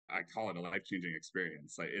I call it a life-changing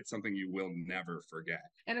experience. Like, it's something you will never forget.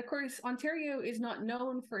 And of course, Ontario is not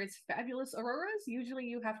known for its fabulous auroras. Usually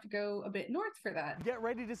you have to go a bit north for that. Get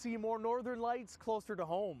ready to see more northern lights closer to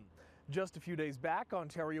home. Just a few days back,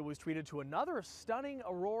 Ontario was treated to another stunning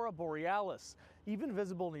Aurora Borealis, even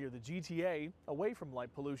visible near the GTA, away from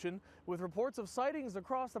light pollution, with reports of sightings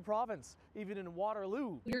across the province, even in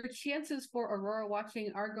Waterloo. Your chances for aurora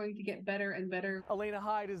watching are going to get better and better. Elena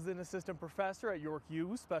Hyde is an assistant professor at York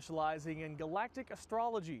U, specializing in galactic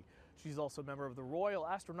astrology. She's also a member of the Royal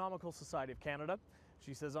Astronomical Society of Canada.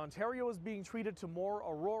 She says Ontario is being treated to more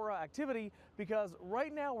aurora activity because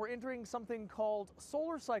right now we're entering something called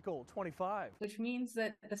solar cycle 25. Which means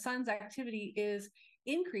that the sun's activity is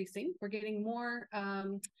increasing. We're getting more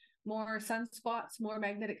sunspots, more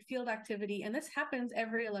magnetic field activity, and this happens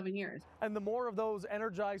every 11 years. And the more of those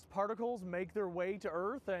energized particles make their way to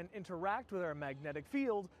Earth and interact with our magnetic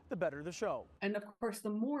field, the better the show. And of course, the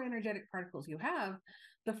more energetic particles you have,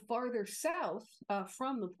 the farther south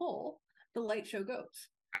from the pole the light show goes.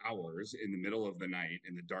 Hours in the middle of the night,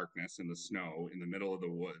 in the darkness, in the snow, in the middle of the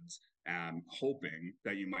woods, hoping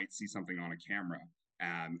that you might see something on a camera.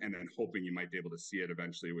 And then hoping you might be able to see it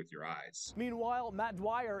eventually with your eyes. Meanwhile, Matt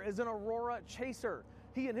Dwyer is an aurora chaser.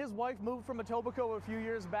 He and his wife moved from Etobicoke a few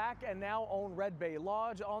years back and now own Red Bay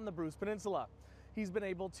Lodge on the Bruce Peninsula. He's been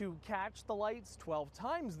able to catch the lights 12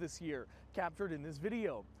 times this year, captured in this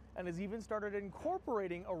video, and has even started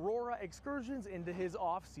incorporating aurora excursions into his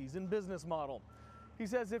off-season business model. He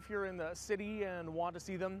says if you're in the city and want to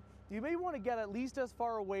see them, you may want to get at least as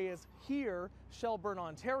far away as here, Shelburne,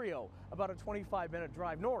 Ontario, about a 25-minute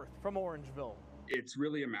drive north from Orangeville. It's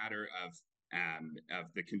really a matter of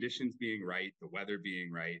the conditions being right, the weather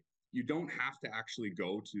being right. You don't have to actually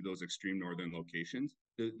go to those extreme northern locations.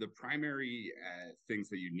 The primary things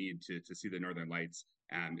that you need to see the northern lights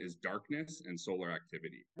is darkness and solar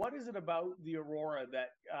activity. What is it about the aurora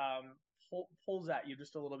that pulls at you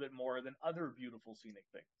just a little bit more than other beautiful scenic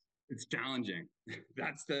things? It's challenging.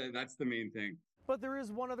 That's the main thing. But there is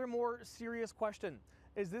one other more serious question.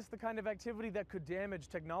 Is this the kind of activity that could damage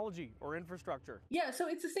technology or infrastructure? Yeah, so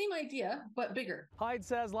it's the same idea, but bigger. Hyde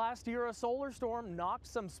says last year a solar storm knocked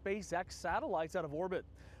some SpaceX satellites out of orbit.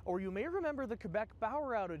 Or you may remember the Quebec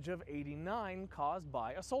power outage of '89 caused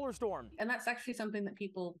by a solar storm. And that's actually something that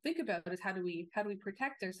people think about is how do we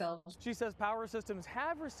protect ourselves? She says power systems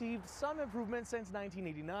have received some improvements since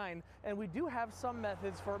 1989, and we do have some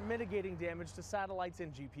methods for mitigating damage to satellites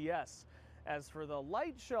and GPS. As for the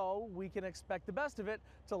light show, we can expect the best of it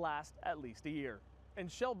to last at least a year. In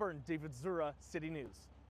Shelburne, David Zura, City News.